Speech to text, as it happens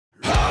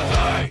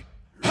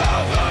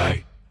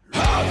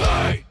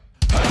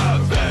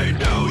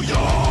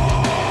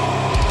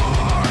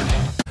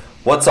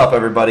What's up,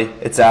 everybody?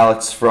 It's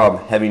Alex from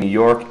Heavy New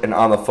York, and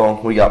on the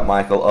phone we got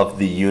Michael of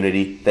The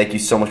Unity. Thank you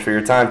so much for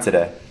your time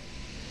today.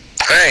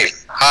 Hey,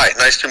 hi,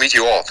 nice to meet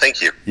you all.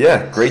 Thank you.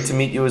 Yeah, great to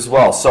meet you as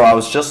well. So I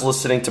was just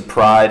listening to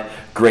Pride,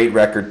 great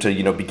record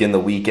to begin the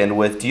weekend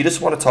with. Do you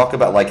just want to talk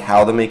about like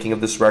how the making of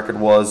this record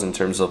was in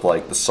terms of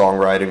like the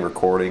songwriting,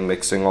 recording,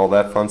 mixing, all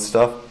that fun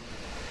stuff?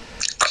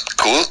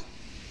 Cool.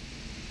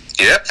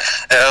 Yeah.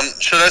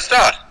 Should I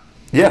start?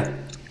 Yeah.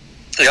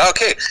 Yeah.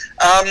 Okay.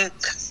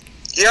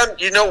 Yeah.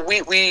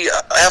 We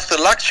have the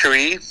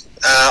luxury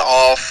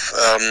of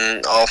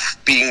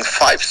being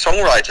five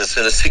songwriters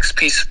in a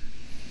six-piece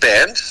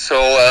band.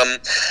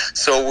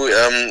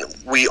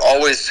 We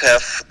always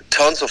have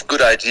tons of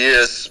good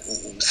ideas,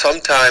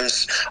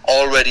 sometimes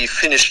already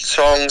finished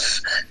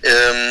songs,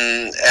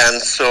 I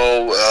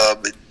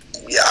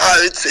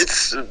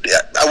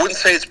wouldn't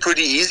say it's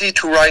pretty easy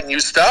to write new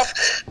stuff,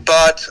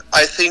 but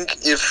I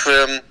think if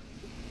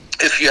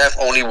you have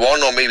only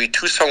one or maybe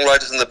two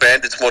songwriters in the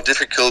band, it's more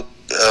difficult.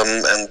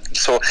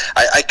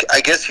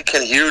 I guess you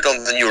can hear it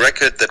on the new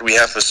record that we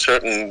have a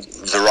certain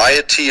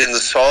variety in the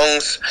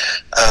songs.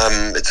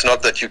 It's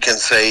not that you can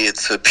say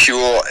it's a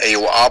pure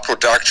AOR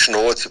production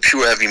or it's a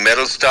pure heavy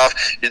metal stuff.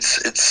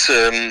 It's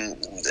a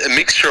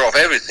mixture of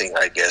everything,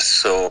 I guess.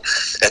 So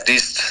at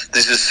least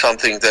this is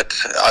something that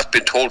I've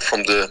been told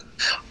from the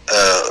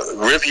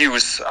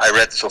reviews I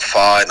read so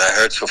far and I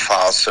heard so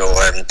far. So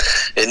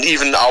and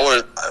even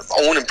our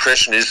own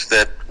impression is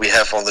that we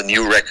have on the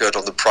new record,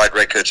 on the Pride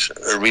record,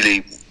 a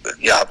really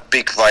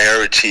big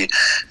variety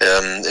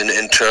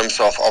in terms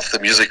of the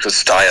musical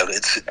style.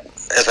 It's,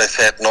 as I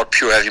said, not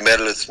pure heavy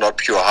metal, it's not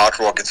pure hard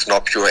rock, it's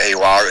not pure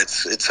AOR,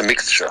 it's a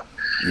mixture.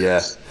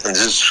 Yeah. And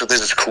this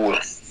is cool.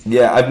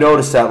 Yeah, I've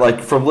noticed that,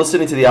 like, from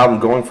listening to the album,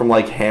 going from,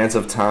 like, Hands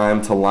of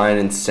Time to Lion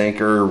and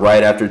Sinker,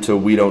 right after to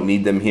We Don't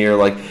Need Them Here,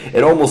 like,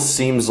 it almost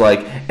seems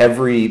like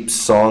every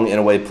song, in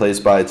a way, plays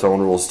by its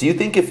own rules. Do you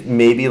think if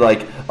maybe,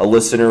 like, a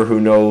listener who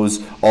knows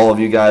all of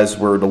you guys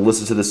were to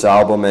listen to this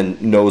album and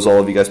knows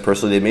all of you guys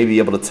personally, they may be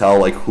able to tell,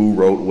 like, who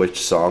wrote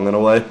which song, in a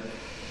way?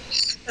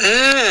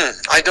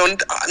 I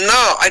don't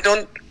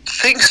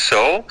think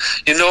so.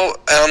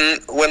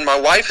 When my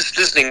wife is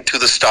listening to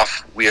the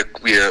stuff we are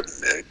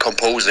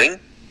composing,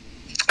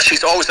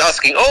 she's always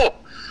asking, who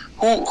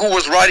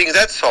was writing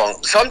that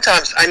song?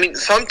 Sometimes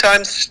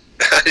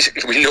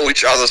we know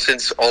each other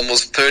since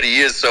almost 30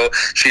 years, so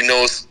she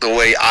knows the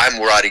way I'm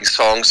writing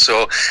songs.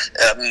 So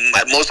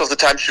most of the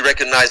time she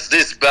recognized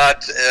this,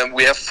 but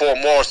we have four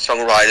more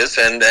songwriters,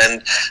 and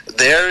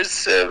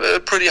there's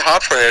pretty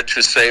hard for her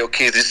to say,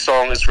 okay, this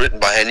song is written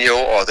by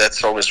Henio, or that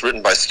song is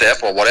written by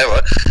Steph, or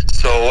whatever.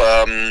 So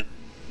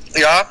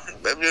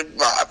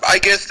I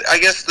guess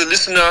the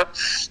listener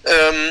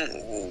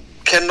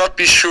cannot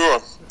be sure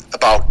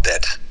about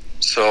that.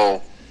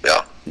 So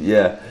yeah.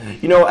 Yeah.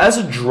 As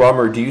a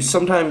drummer, do you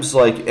sometimes,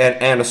 like,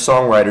 and a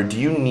songwriter, do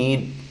you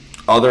need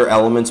other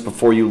elements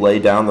before you lay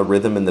down the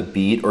rhythm and the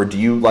beat, or do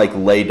you, like,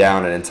 lay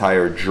down an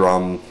entire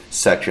drum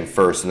section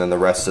first and then the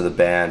rest of the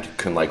band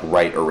can, like,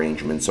 write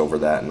arrangements over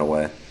that in a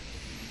way?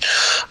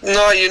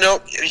 No,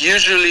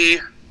 usually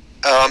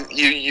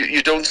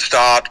you don't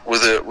start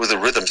with a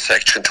rhythm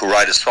section to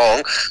write a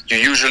song. You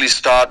usually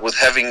start with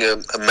having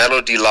a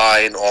melody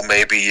line, or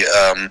maybe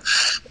a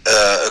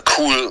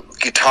cool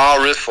guitar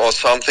riff or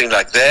something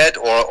like that,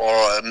 or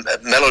a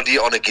melody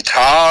on a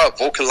guitar, a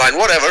vocal line,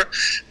 whatever.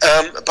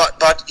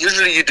 But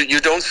usually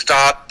you don't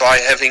start by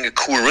having a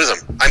cool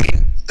rhythm. I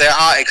mean, there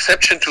are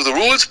exceptions to the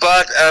rules,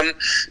 but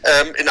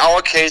in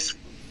our case,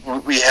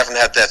 we haven't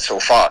had that so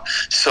far.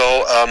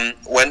 So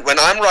when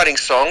I'm writing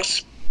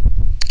songs,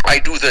 I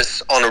do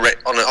this on a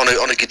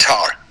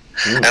guitar,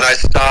 and I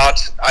start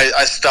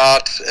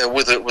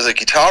with a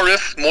guitar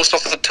riff most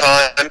of the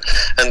time,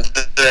 and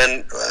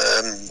then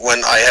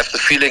when I have the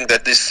feeling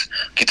that this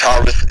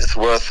guitar riff is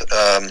worth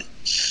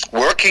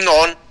working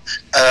on,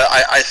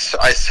 I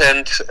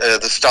send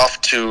the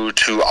stuff to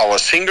our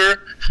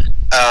singer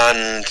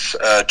and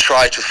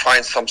try to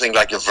find something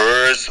like a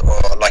verse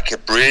or like a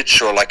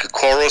bridge or like a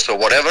chorus or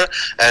whatever.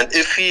 And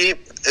if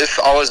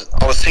our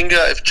singer,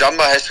 if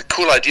Jamba has a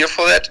cool idea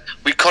for that,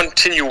 we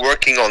continue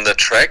working on that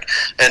track.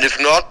 And if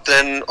not,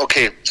 then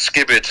okay,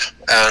 skip it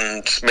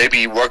and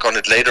maybe work on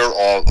it later,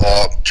 or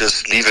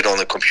just leave it on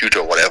the computer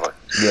or whatever.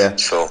 Yeah.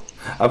 So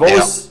I've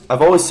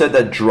always said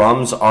that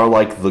drums are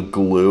like the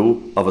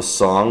glue of a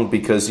song,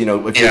 because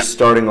if you're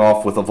starting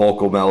off with a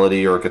vocal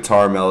melody or a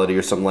guitar melody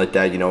or something like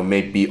that,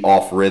 maybe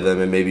off rhythm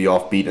and maybe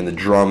off beat, and the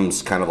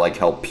drums kind of like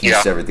help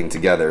piece everything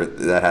together.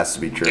 That has to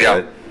be true,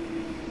 right?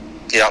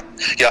 Yeah,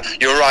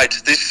 you're right.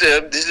 This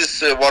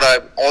is what I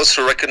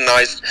also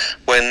recognized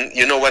when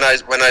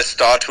I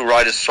start to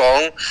write a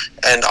song,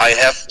 and I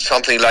have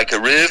something like a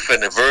riff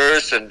and a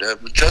verse and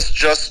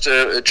just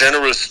a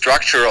general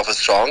structure of a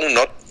song,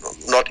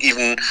 not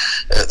even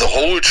the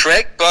whole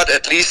track, but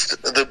at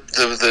least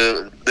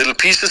the little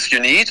pieces you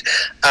need.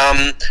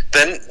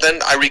 Then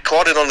I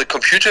record it on the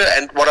computer,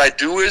 and what I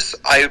do is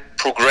I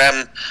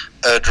program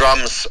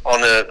drums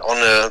on a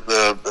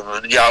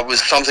with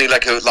something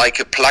like a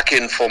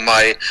plugin for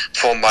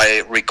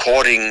my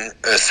recording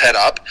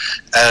setup,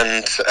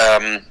 and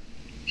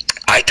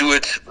I do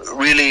it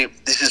really.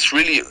 This is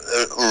really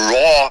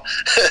raw,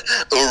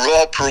 a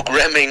raw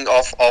programming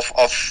of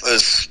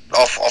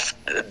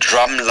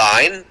drum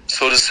line,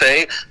 so to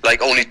say,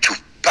 like only to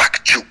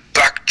back,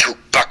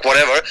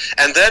 whatever.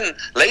 And then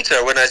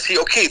later, when I see,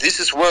 okay, this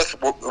is worth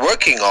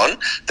working on,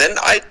 then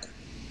I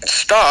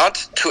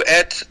start to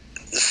add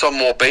some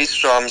more bass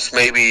drums.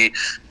 Maybe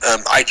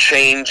I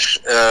change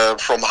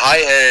from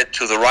hi-hat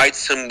to the right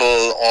cymbal,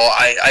 or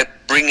I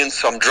bring in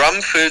some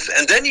drum fills,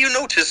 and then you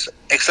notice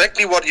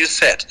exactly what you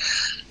said.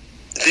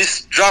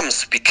 These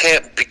drums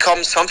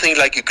become something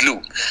like a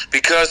glue,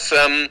 because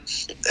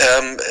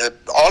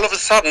all of a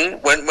sudden,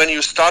 when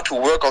you start to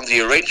work on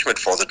the arrangement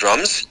for the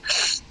drums,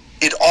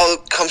 it all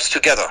comes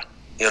together,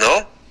 you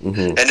know?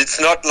 Mm-hmm. And it's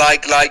not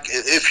like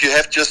if you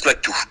have just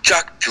like to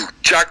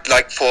jack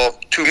like for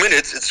 2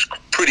 minutes, it's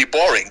pretty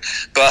boring.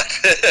 But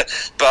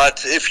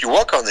but if you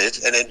work on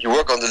it and then you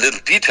work on the little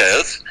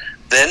details,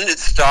 then it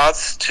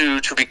starts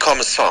to become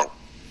a song.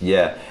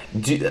 Yeah.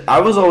 I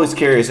was always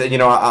curious, you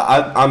know,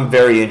 I'm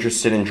very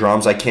interested in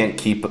drums. I can't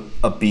keep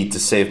a beat to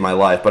save my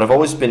life, but I've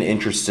always been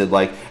interested,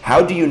 like,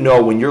 how do you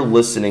know when you're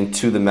listening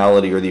to the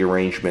melody or the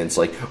arrangements,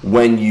 like,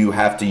 when you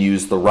have to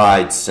use the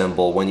ride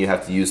cymbal, when you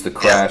have to use the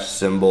crash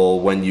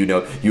cymbal, when, you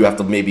know, you have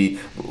to maybe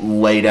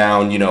lay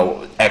down, you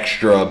know,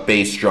 extra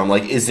bass drum?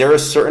 Like, is there a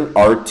certain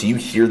art? Do you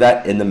hear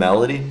that in the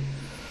melody?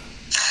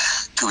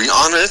 To be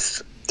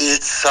honest,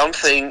 it's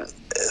something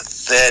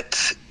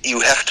that you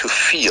have to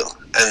feel.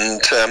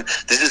 And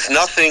this is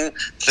nothing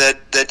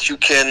that you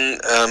can,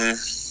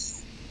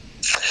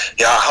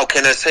 how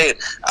can I say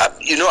it?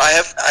 You know, I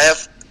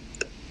have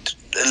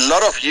a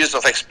lot of years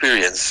of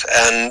experience,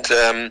 and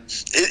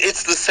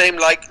it's the same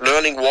like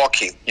learning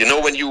walking. You know,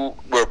 when you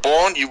were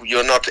born,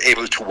 you're not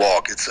able to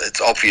walk. It's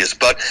obvious.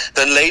 But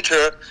then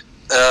later,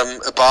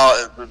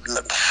 about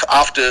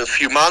after a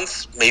few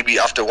months, maybe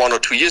after 1 or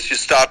 2 years, you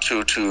start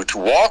to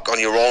walk on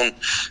your own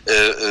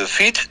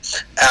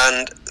feet,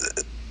 and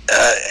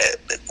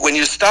when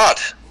you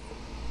start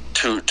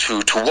to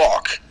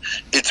walk,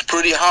 it's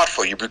pretty hard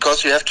for you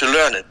because you have to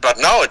learn it. But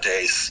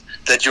nowadays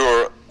that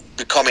you're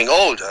becoming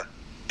older,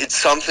 it's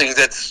something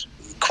that's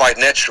quite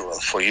natural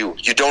for you.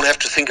 You don't have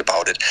to think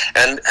about it.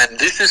 And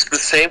this is the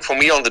same for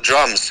me on the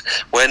drums.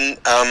 When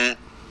I'm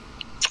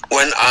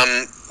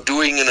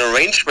doing an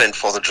arrangement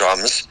for the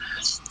drums,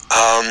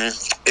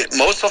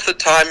 most of the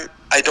time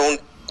I don't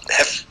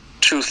have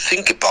to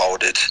think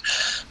about it.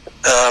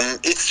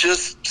 It's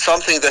just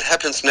something that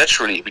happens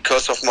naturally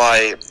because of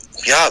my,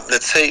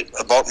 let's say,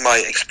 about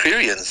my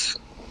experience,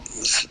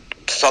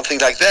 something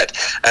like that.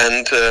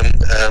 And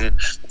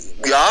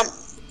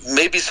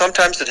maybe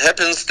sometimes it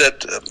happens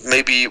that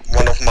maybe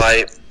one of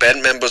my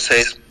band members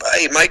says,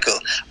 "Hey, Michael,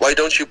 why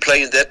don't you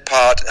play in that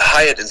part a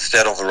hi-hat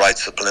instead of a right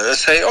cymbal?" And I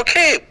say,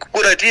 "Okay,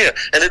 good idea,"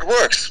 and it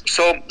works.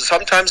 So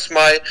sometimes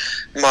my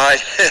my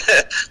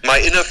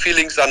inner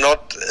feelings are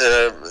not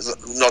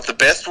the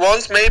best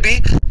ones,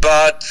 maybe,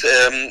 but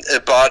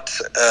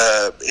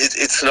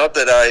it's not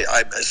that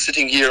I'm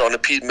sitting here on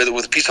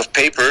with a piece of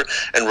paper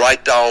and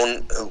write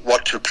down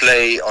what to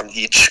play on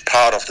each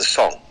part of the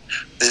song.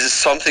 This is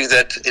something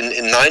that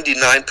in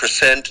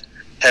 99%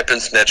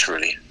 happens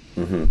naturally.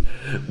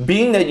 Mm-hmm.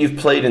 Being that you've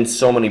played in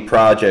so many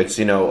projects,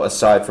 you know,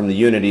 aside from the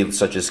Unity,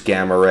 such as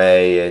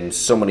Ehré and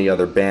so many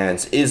other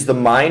bands, is the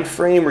mind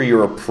frame or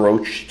your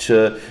approach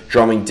to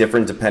drumming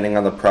different depending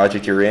on the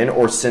project you're in?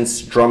 Or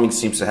since drumming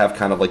seems to have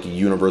kind of like a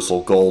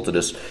universal goal to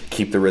just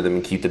keep the rhythm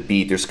and keep the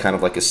beat, there's kind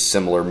of like a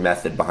similar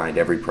method behind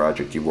every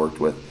project you've worked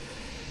with?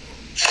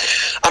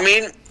 I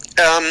mean,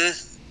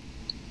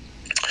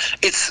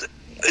 it's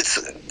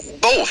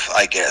both,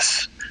 I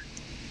guess.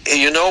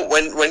 You know,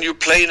 when you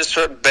play in a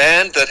certain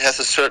band that has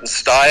a certain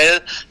style,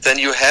 then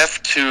you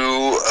have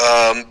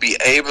to be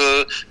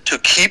able to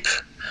keep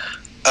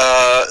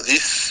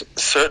this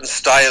certain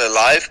style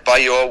alive by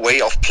your way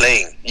of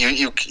playing.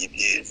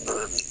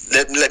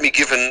 Let me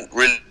give a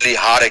really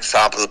hard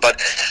example,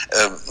 but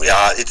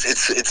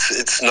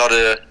it's not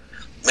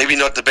maybe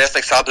not the best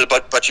example,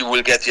 but you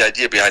will get the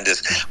idea behind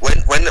this.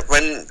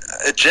 When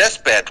a jazz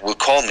band will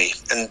call me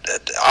and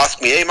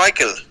ask me, "Hey,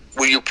 Michael,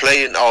 will you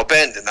play in our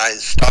band?" and I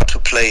start to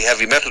play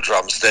heavy metal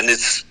drums, then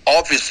it's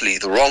obviously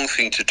the wrong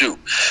thing to do.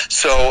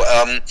 So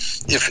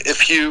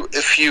if you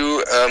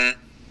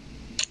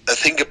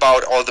think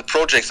about all the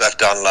projects I've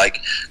done,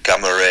 like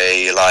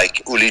Ehré,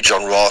 like Uli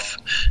John Roth,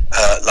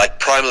 like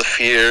Primal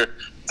Fear,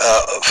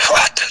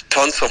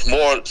 tons of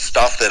more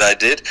stuff that I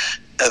did,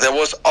 there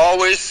was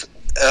always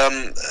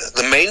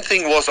the main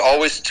thing was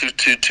always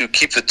to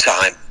keep the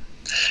time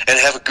and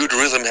have a good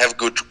rhythm, have a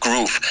good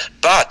groove.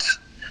 But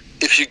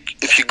if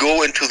you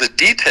go into the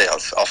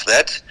details of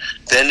that,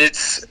 then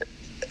it's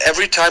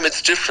every time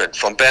it's different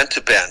from band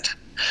to band.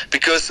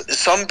 because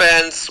some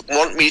bands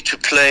want me to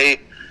play,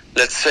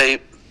 let's say,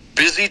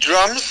 busy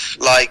drums,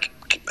 like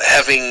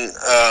having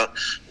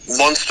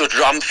monster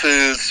drum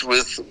fills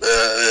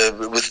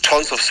with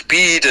tons of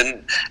speed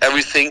and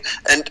everything,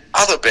 and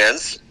other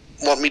bands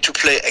want me to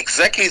play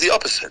exactly the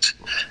opposite.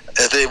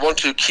 They want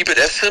to keep it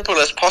as simple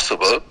as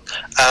possible,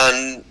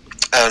 and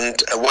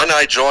when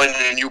I join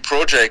a new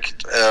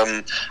project,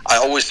 I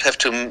always have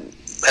to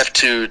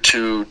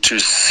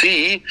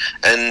see,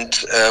 and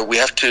we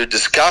have to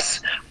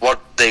discuss what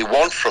they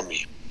want from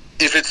me.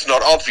 If it's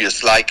not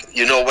obvious, like,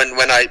 you know,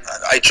 when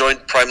I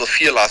joined Primal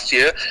Fear last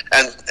year,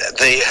 and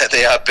they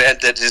are a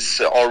band that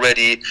is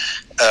already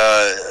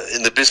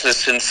in the business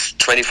since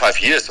 25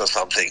 years or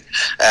something,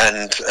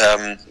 and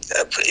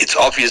it's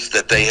obvious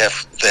that they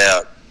have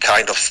their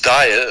kind of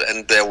style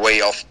and their way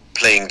of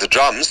playing the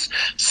drums.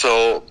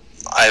 So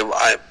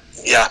I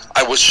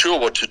was sure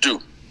what to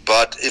do.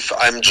 But if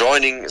I'm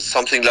joining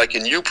something like a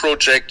new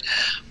project,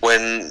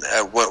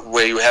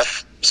 where you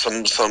have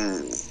some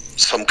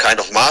kind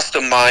of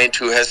mastermind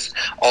who has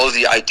all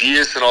the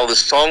ideas and all the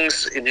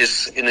songs in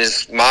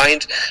his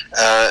mind,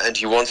 and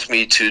he wants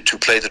me to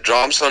play the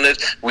drums on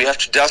it, we have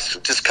to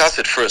just discuss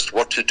it first,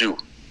 what to do.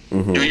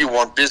 Mm-hmm. Do you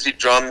want busy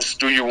drums?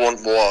 Do you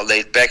want more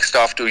laid back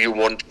stuff? Do you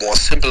want more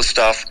simple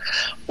stuff?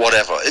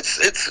 Whatever.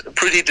 It's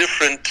pretty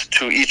different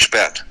to each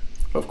band.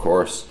 Of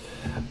course.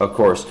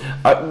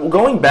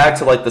 Going back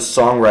to like the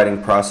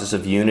songwriting process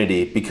of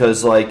Unity,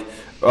 because like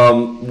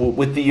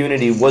with the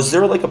Unity, was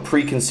there like a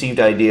preconceived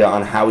idea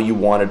on how you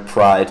wanted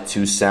Pride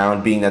to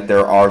sound, being that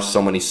there are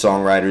so many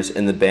songwriters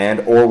in the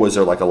band, or was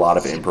there like a lot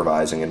of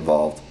improvising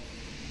involved?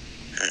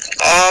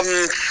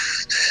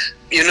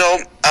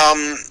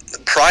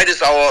 Pride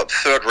is our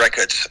third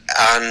record,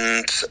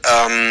 and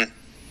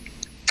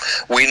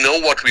we know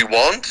what we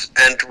want,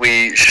 and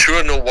we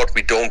sure know what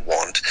we don't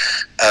want.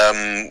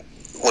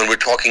 When we're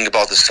talking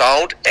about the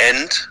sound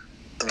and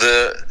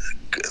the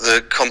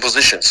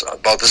compositions,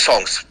 about the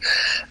songs.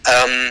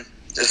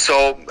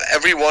 So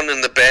everyone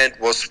in the band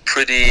was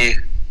pretty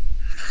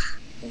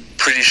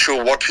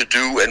sure what to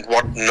do and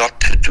what not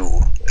to do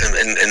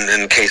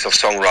in case of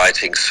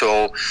songwriting.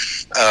 So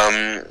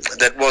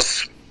that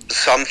was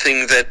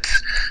something that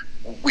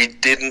we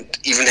didn't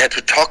even have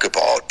to talk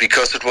about,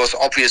 because it was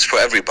obvious for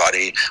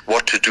everybody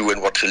what to do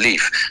and what to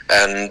leave.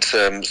 And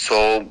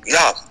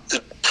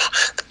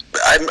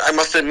I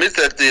must admit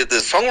that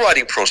the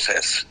songwriting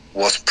process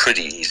was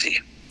pretty easy.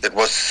 It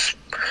was,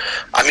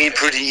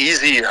 pretty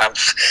easy,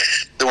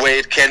 the way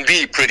it can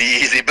be pretty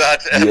easy,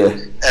 but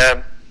I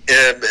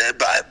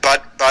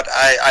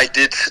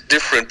did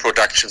different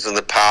productions in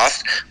the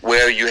past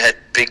where you had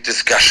big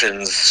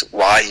discussions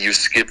why you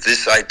skip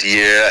this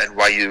idea and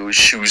why you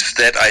choose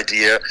that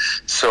idea.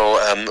 So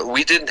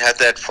we didn't have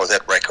that for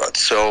that record.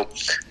 So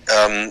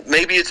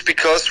maybe it's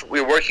because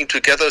we're working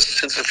together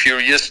since a few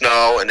years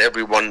now and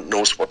everyone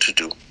knows what to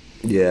do.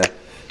 Yeah.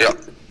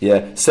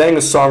 Saying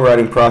the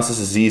songwriting process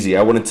is easy,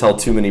 I wouldn't tell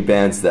too many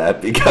bands that,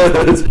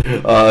 because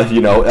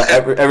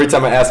every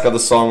time I ask how the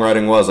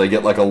songwriting was, I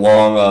get like a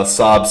long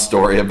sob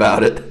story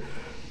about it.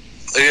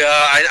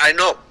 Yeah, I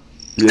know.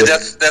 Yeah.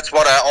 That's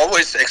what I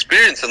always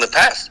experienced in the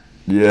past.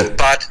 Yeah.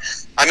 But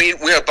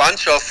we're a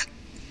bunch of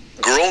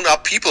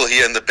grown-up people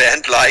here in the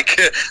band. Like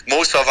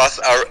most of us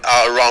are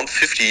around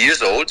 50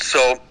 years old,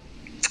 so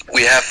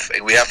we have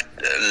a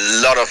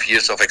lot of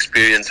years of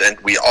experience, and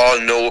we all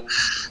know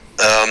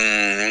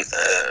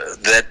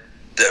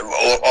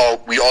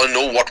we all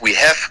know what we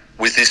have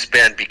with this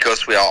band,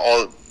 because we are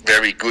all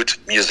very good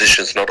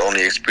musicians, not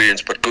only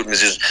experienced but good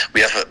musicians.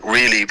 We have a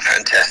really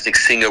fantastic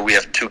singer. We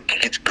have two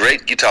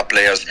great guitar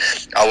players.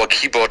 Our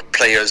keyboard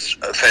player is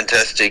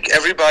fantastic.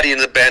 Everybody in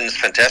the band is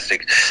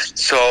fantastic.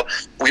 So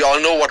we all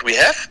know what we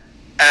have,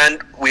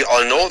 and we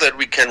all know that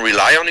we can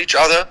rely on each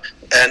other,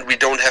 and we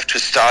don't have to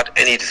start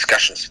any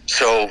discussions.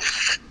 So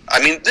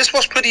this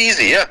was pretty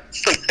easy, yeah.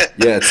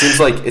 Yeah,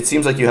 it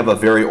seems like you have a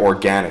very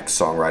organic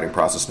songwriting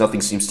process.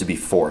 Nothing seems to be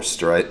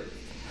forced, right?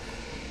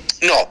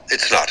 No,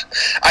 it's not.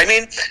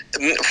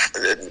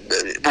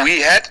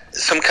 We had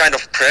some kind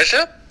of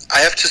pressure, I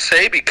have to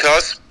say,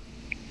 because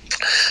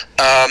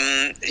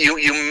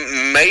you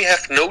may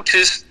have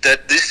noticed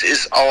that this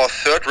is our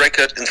third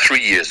record in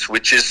 3 years,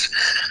 which is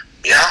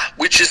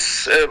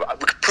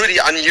pretty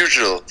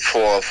unusual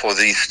for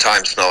these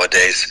times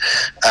nowadays.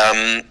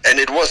 And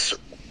it was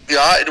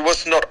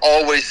not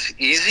always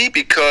easy,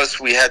 because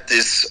we had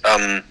this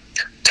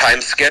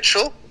time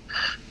schedule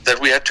that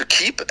we had to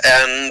keep,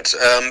 and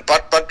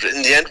but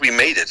in the end we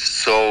made it.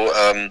 So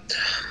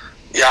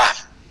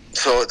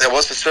so there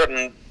was a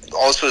certain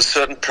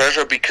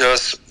pressure,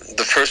 because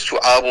the first two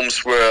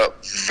albums were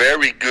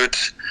very good,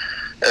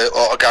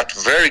 or got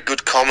very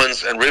good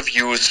comments and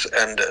reviews,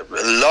 and a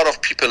lot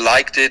of people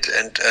liked it,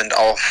 and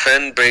our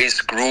fan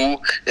base grew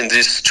in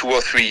these 2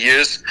 or 3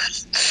 years.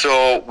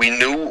 So we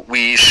knew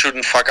we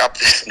shouldn't fuck up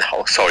this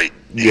now. Sorry,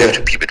 you have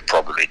to keep it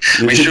properly.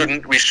 We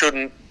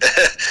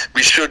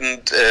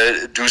shouldn't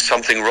do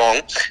something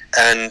wrong,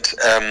 and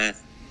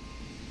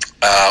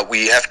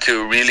we have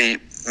to really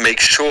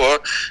make sure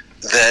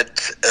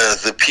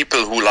the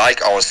people who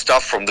like our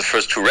stuff from the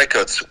first two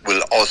records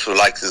will also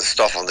like the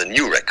stuff on the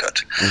new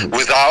record,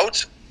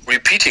 without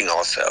repeating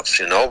ourselves.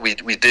 You know, we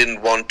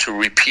didn't want to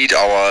repeat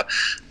our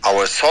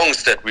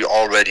songs that we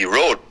already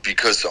wrote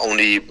because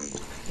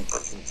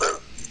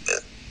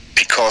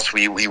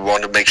we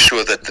want to make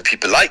sure that the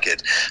people like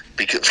it,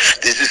 because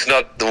this is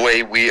not the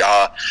way we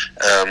are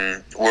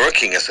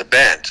working as a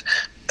band.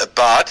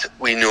 But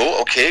we know,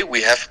 okay,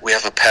 we have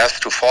a path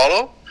to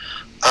follow,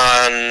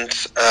 and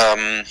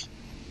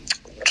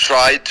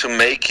try to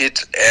make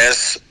it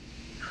as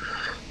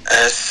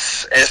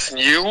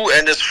new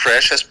and as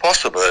fresh as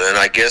possible. And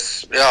I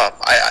guess,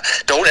 I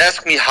don't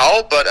ask me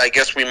how, but I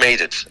guess we made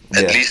it.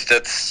 At least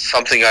that's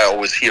something I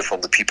always hear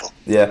from the people.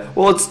 Yeah,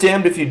 well, it's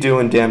damned if you do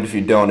and damned if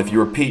you don't. If you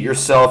repeat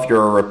yourself,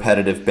 you're a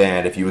repetitive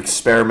band. If you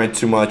experiment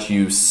too much,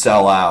 you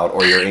sell out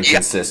or you're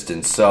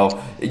inconsistent.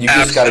 So you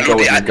just got to go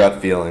with your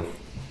gut feeling.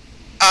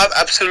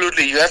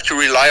 Absolutely. You have to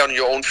rely on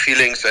your own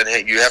feelings, and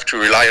you have to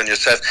rely on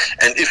yourself.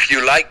 And if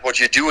you like what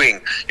you're doing,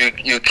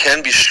 you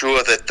can be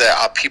sure that there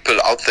are people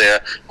out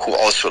there who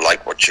also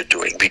like what you're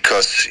doing,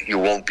 because you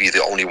won't be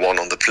the only one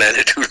on the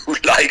planet who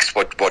likes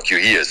what you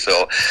hear.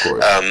 So,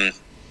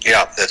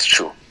 yeah, that's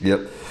true.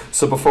 Yep.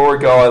 So before we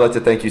go, I'd like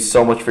to thank you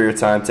so much for your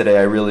time today.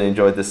 I really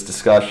enjoyed this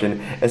discussion.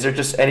 Is there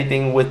just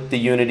anything with the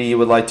Unity you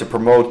would like to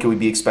promote? Can we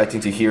be expecting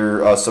to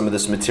hear some of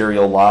this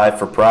material live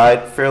for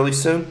Pride fairly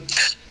soon?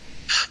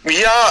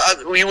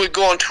 Yeah, we will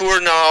go on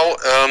tour now,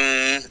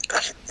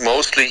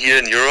 mostly here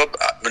in Europe,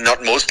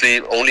 not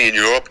mostly, only in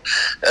Europe,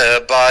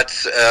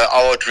 but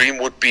our dream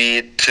would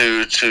be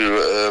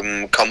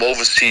to come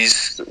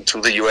overseas,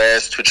 to the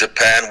US, to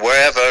Japan,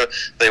 wherever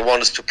they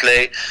want us to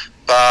play.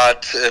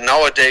 But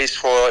nowadays,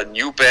 for a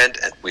new band,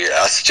 and we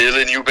are still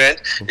a new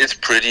band, it's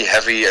pretty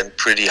heavy and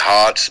pretty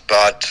hard,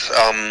 but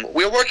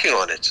we're working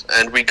on it.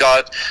 And we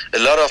got a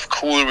lot of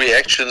cool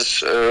reactions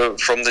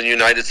from the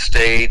United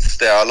States.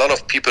 There are a lot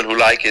of people who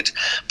like it,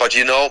 but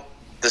you know,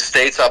 the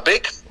States are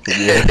big.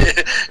 Yeah.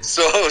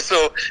 so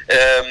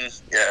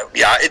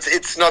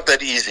it's not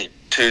that easy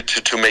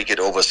to make it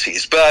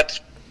overseas. But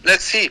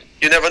let's see.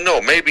 You never know.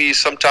 Maybe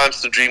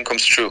sometimes the dream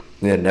comes true.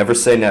 Yeah, never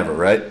say never,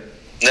 right?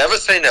 Never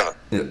say never.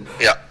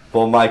 Yeah.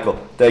 Well, Michael,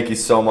 thank you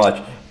so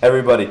much.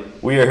 Everybody,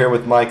 we are here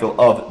with Michael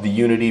of the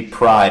Unity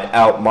Pride,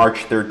 out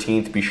March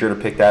 13th. Be sure to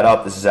pick that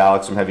up. This is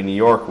Alex from Heavy New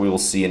York. We will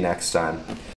see you next time.